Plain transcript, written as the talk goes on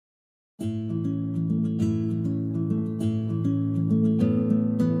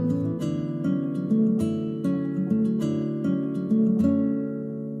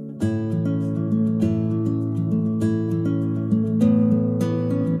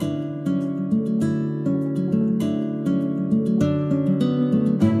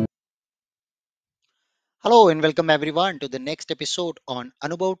Hello and welcome everyone to the next episode on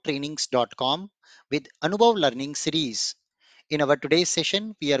AnubhavTrainings.com with Anubhav Learning Series. In our today's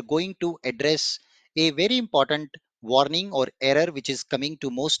session, we are going to address a very important warning or error which is coming to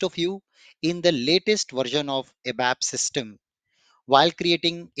most of you in the latest version of ABAP system. While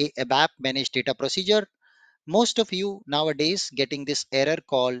creating a ABAP managed data procedure, most of you nowadays getting this error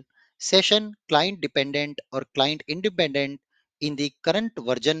called session client dependent or client independent in the current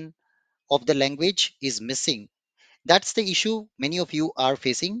version of the language is missing. That's the issue many of you are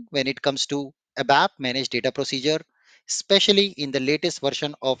facing when it comes to ABAP managed data procedure, especially in the latest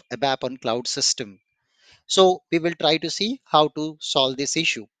version of ABAP on cloud system. So we will try to see how to solve this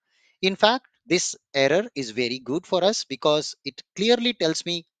issue. In fact, this error is very good for us because it clearly tells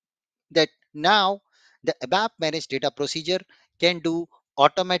me that now the ABAP managed data procedure can do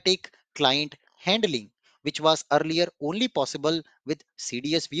automatic client handling, which was earlier only possible with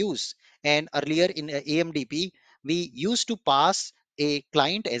CDS views. And earlier in AMDP, we used to pass a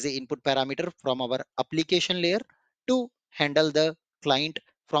client as a input parameter from our application layer to handle the client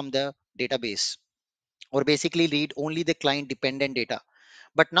from the database, or basically read only the client dependent data.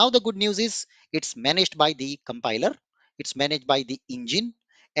 But now the good news is it's managed by the compiler, it's managed by the engine,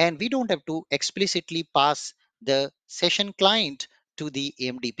 and we don't have to explicitly pass the session client to the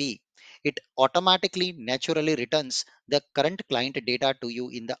AMDP. It automatically naturally returns the current client data to you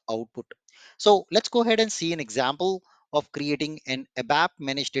in the output. So let's go ahead and see an example of creating an ABAP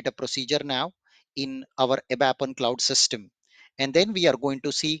managed data procedure now in our ABAP on cloud system. And then we are going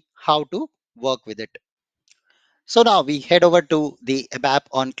to see how to work with it. So now we head over to the ABAP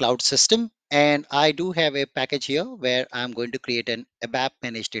on cloud system, and I do have a package here where I'm going to create an ABAP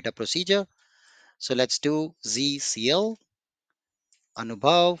managed data procedure. So let's do ZCL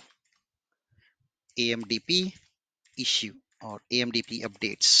Anubhav AMDP issue or AMDP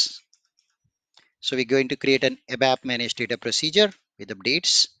updates. So we're going to create an ABAP managed data procedure with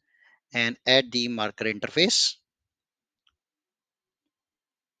updates and add the marker interface.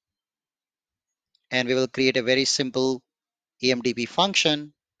 And we will create a very simple AMDP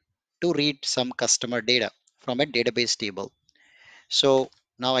function to read some customer data from a database table. So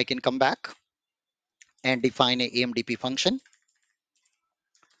now I can come back and define a AMDP function.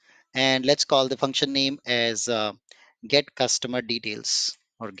 And let's call the function name as get customer details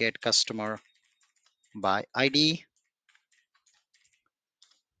or get customer by ID.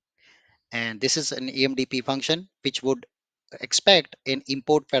 And this is an AMDP function which would expect an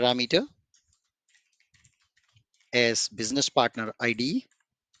import parameter as business partner ID,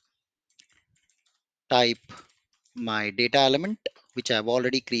 type my data element, which I've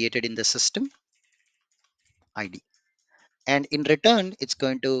already created in the system ID. And in return, it's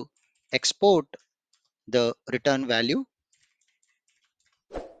going to export the return value,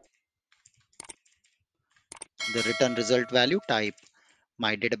 the return result value, type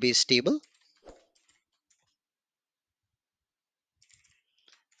my database table,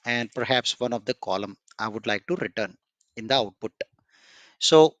 and perhaps one of the column I would like to return in the output.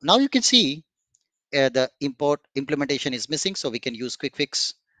 So now you can see the import implementation is missing. So we can use quick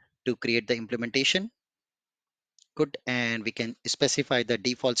fix to create the implementation. Good. And we can specify the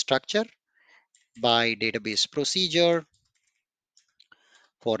default structure by database procedure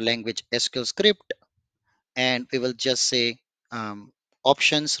for language SQL script. And we will just say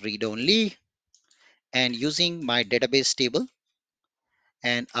options read only and using my database table.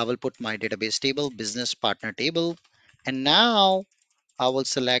 And I will put my database table, business partner table. And now I will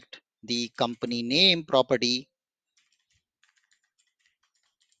select the company name property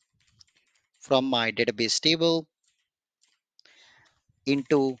from my database table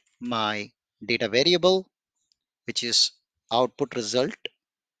into my data variable, which is output result.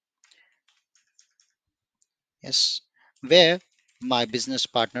 Yes, where my business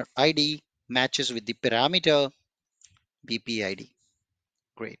partner ID matches with the parameter BPID.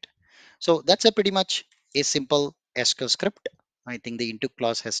 Great. So that's a pretty much a simple SQL script. I think the into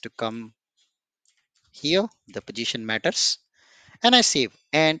clause has to come here. The position matters. And I save.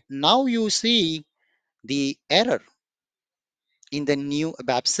 And now you see the error in the new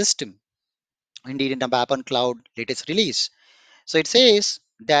ABAP system. Indeed, in ABAP on cloud latest release. So it says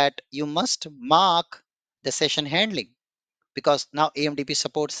that you must mark the session handling because now AMDP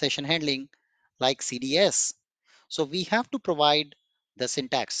supports session handling like CDS. So we have to provide the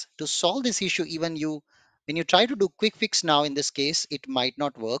syntax to solve this issue. Even you, when you try to do quick fix now in this case, it might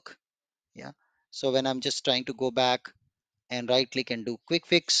not work. Yeah. So when I'm just trying to go back and right click and do quick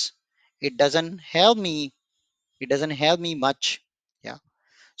fix, it doesn't help me. It doesn't help me much. Yeah.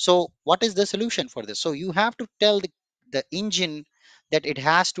 So what is the solution for this? So you have to tell the engine that it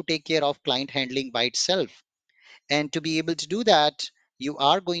has to take care of client handling by itself. And to be able to do that, you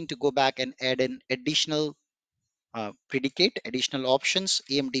are going to go back and add an additional predicate, additional options,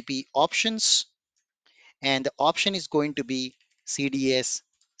 AMDP options, and the option is going to be CDS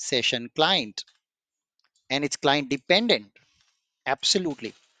session client, and it's client dependent.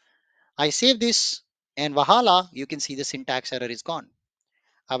 Absolutely. I save this, and voila, you can see the syntax error is gone.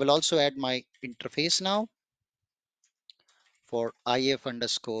 I will also add my interface now for if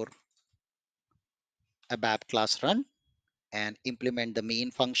underscore ABAP class run and implement the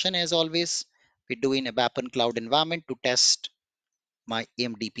main function as always. We do in ABAP and cloud environment to test my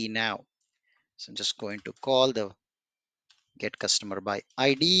AMDP now. So I'm just going to call the get customer by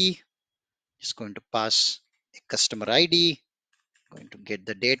ID. Just going to pass a customer ID. Going to get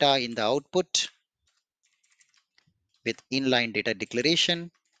the data in the output with inline data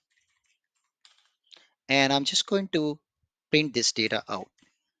declaration. And I'm just going to print this data out.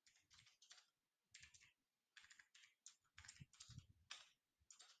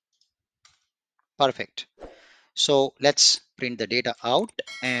 Perfect. So let's print the data out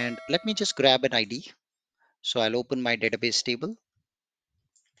and let me just grab an ID. So I'll open my database table,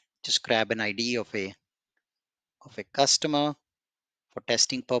 just grab an ID of a customer for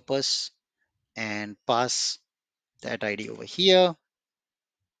testing purpose and pass that ID over here.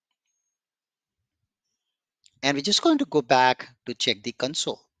 And we're just going to go back to check the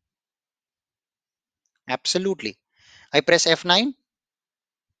console. Absolutely. I press F9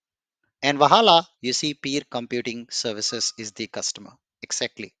 and voila, you see peer computing services is the customer.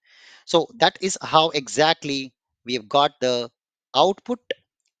 Exactly. So that is how exactly we have got the output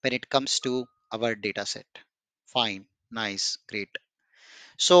when it comes to our data set. Fine, nice, great.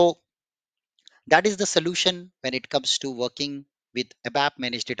 So that is the solution when it comes to working with ABAP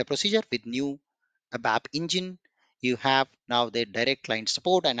managed data procedure with new ABAP engine. You have now the direct client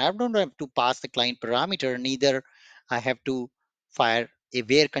support, and I don't have to pass the client parameter, neither I have to fire a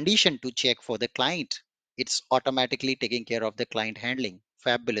where condition to check for the client. It's automatically taking care of the client handling.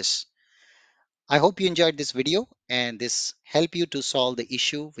 Fabulous. I hope you enjoyed this video and this help you to solve the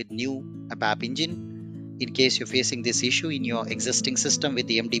issue with new ABAP engine. In case you're facing this issue in your existing system with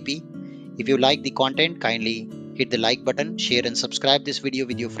the MDP, if you like the content, kindly hit the like button, share and subscribe this video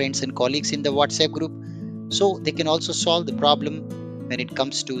with your friends and colleagues in the WhatsApp group so they can also solve the problem when it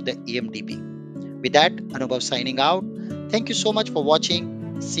comes to the EMDP. With that, Anubhav signing out. Thank you so much for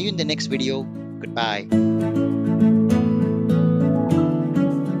watching. See you in the next video. Goodbye.